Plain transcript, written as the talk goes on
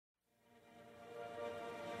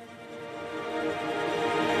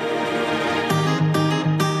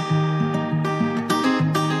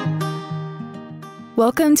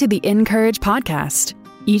Welcome to the Encourage podcast.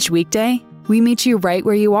 Each weekday, we meet you right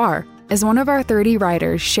where you are as one of our 30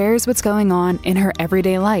 writers shares what's going on in her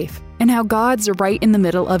everyday life and how God's right in the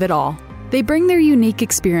middle of it all. They bring their unique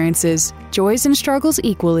experiences, joys and struggles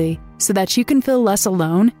equally, so that you can feel less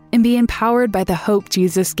alone and be empowered by the hope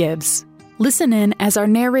Jesus gives. Listen in as our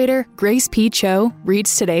narrator, Grace P. Cho,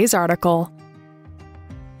 reads today's article.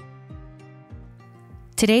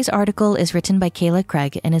 Today's article is written by Kayla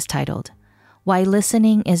Craig and is titled, Why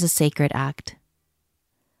Listening is a Sacred Act.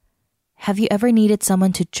 Have you ever needed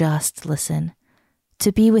someone to just listen,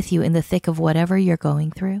 to be with you in the thick of whatever you're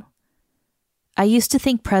going through? I used to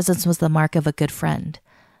think presence was the mark of a good friend,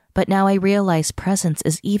 but now I realize presence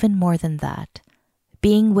is even more than that.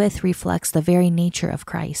 Being with reflects the very nature of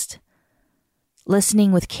Christ.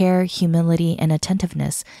 Listening with care, humility, and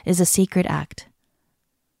attentiveness is a sacred act.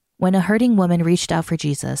 When a hurting woman reached out for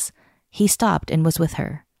Jesus, he stopped and was with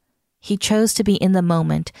her. He chose to be in the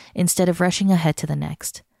moment instead of rushing ahead to the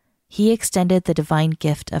next. He extended the divine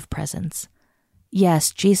gift of presence.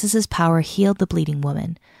 Yes, Jesus' power healed the bleeding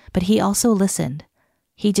woman, but he also listened.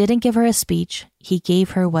 He didn't give her a speech, he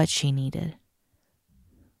gave her what she needed.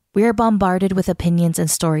 We are bombarded with opinions and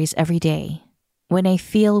stories every day. When I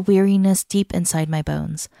feel weariness deep inside my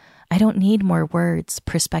bones, I don't need more words,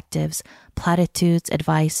 perspectives, platitudes,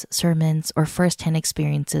 advice, sermons, or first-hand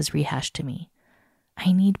experiences rehashed to me.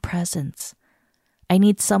 I need presence. I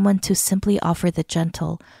need someone to simply offer the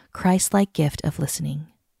gentle, Christ-like gift of listening.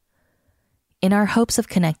 In our hopes of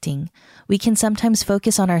connecting, we can sometimes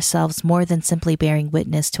focus on ourselves more than simply bearing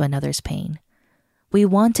witness to another's pain. We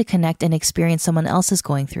want to connect and experience someone else's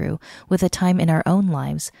going through with a time in our own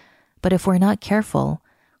lives, but if we're not careful,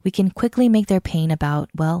 we can quickly make their pain about,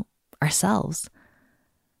 ourselves.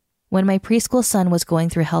 When my preschool son was going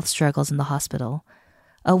through health struggles in the hospital,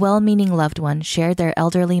 a well-meaning loved one shared their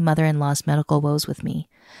elderly mother-in-law's medical woes with me,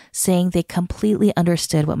 saying they completely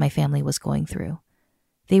understood what my family was going through.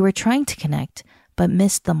 They were trying to connect, but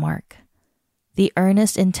missed the mark. The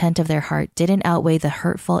earnest intent of their heart didn't outweigh the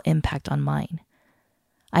hurtful impact on mine.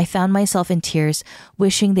 I found myself in tears,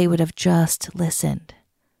 wishing they would have just listened.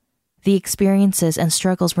 The experiences and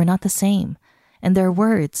struggles were not the same, and their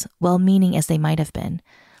words, well-meaning as they might have been,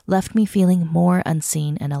 left me feeling more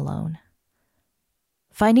unseen and alone.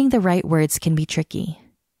 Finding the right words can be tricky.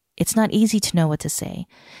 It's not easy to know what to say,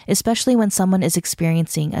 especially when someone is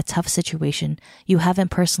experiencing a tough situation you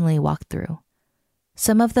haven't personally walked through.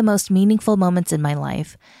 Some of the most meaningful moments in my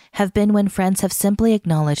life have been when friends have simply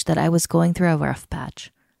acknowledged that I was going through a rough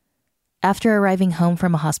patch. After arriving home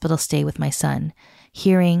from a hospital stay with my son,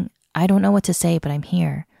 hearing, "I don't know what to say, but I'm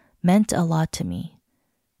here," meant a lot to me.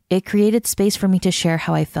 It created space for me to share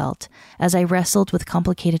how I felt as I wrestled with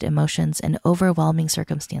complicated emotions and overwhelming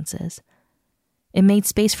circumstances. It made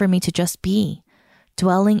space for me to just be,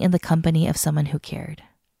 dwelling in the company of someone who cared.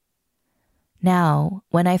 Now,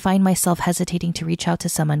 when I find myself hesitating to reach out to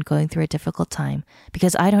someone going through a difficult time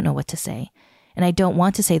because I don't know what to say, and I don't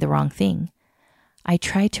want to say the wrong thing, I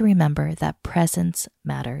try to remember that presence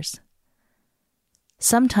matters.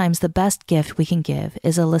 Sometimes the best gift we can give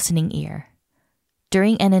is a listening ear.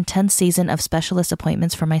 During an intense season of specialist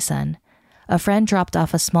appointments for my son, a friend dropped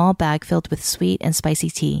off a small bag filled with sweet and spicy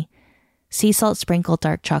tea, sea salt sprinkled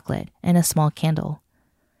dark chocolate, and a small candle.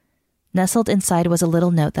 Nestled inside was a little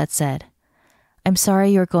note that said, "I'm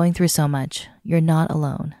sorry you're going through so much. You're not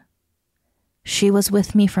alone." She was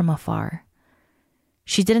with me from afar.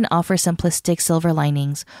 She didn't offer simplistic silver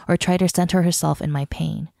linings or try to center herself in my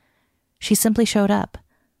pain. She simply showed up.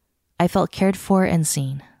 I felt cared for and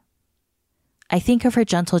seen. I think of her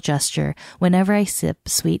gentle gesture whenever I sip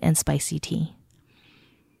sweet and spicy tea.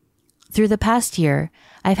 Through the past year,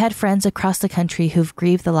 I've had friends across the country who've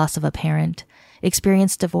grieved the loss of a parent,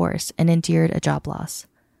 experienced divorce, and endured a job loss.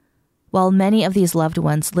 While many of these loved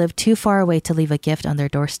ones live too far away to leave a gift on their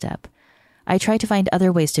doorstep, I try to find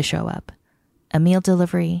other ways to show up. A meal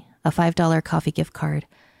delivery, a $5 coffee gift card,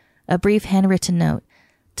 a brief handwritten note,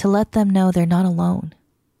 to let them know they're not alone.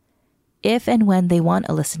 If and when they want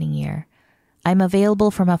a listening ear, I'm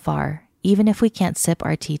available from afar, even if we can't sip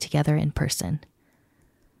our tea together in person.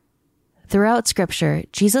 Throughout Scripture,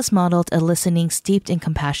 Jesus modeled a listening steeped in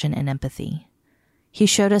compassion and empathy. He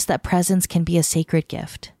showed us that presence can be a sacred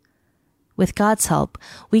gift. With God's help,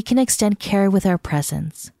 we can extend care with our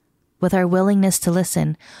presence. With our willingness to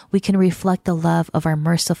listen, we can reflect the love of our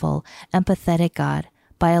merciful, empathetic God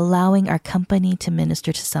by allowing our company to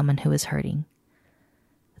minister to someone who is hurting.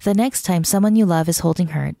 The next time someone you love is holding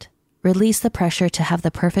hurt, release the pressure to have the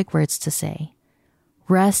perfect words to say.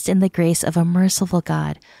 Rest in the grace of a merciful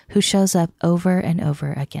God who shows up over and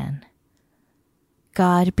over again.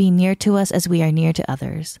 God, be near to us as we are near to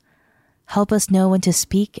others. Help us know when to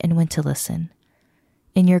speak and when to listen.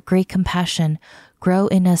 In your great compassion, grow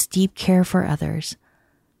in us deep care for others.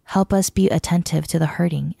 Help us be attentive to the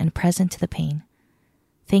hurting and present to the pain.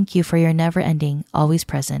 Thank you for your never-ending, always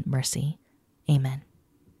present mercy. Amen.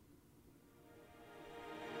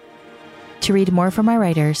 To read more from our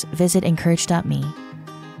writers, visit encourage.me.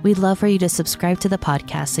 We'd love for you to subscribe to the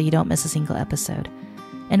podcast so you don't miss a single episode.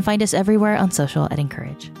 And find us everywhere on social at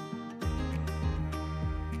Encourage.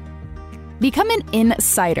 Become an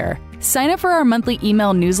insider. Sign up for our monthly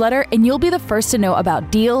email newsletter and you'll be the first to know about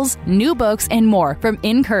deals, new books, and more from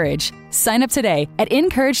Encourage. Sign up today at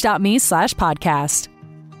encourage.me/podcast.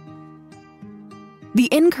 The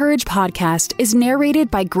Encourage podcast is narrated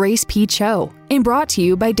by Grace P. Cho and brought to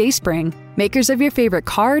you by Dayspring, makers of your favorite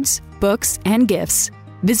cards, books, and gifts.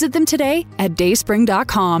 Visit them today at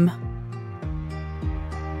dayspring.com.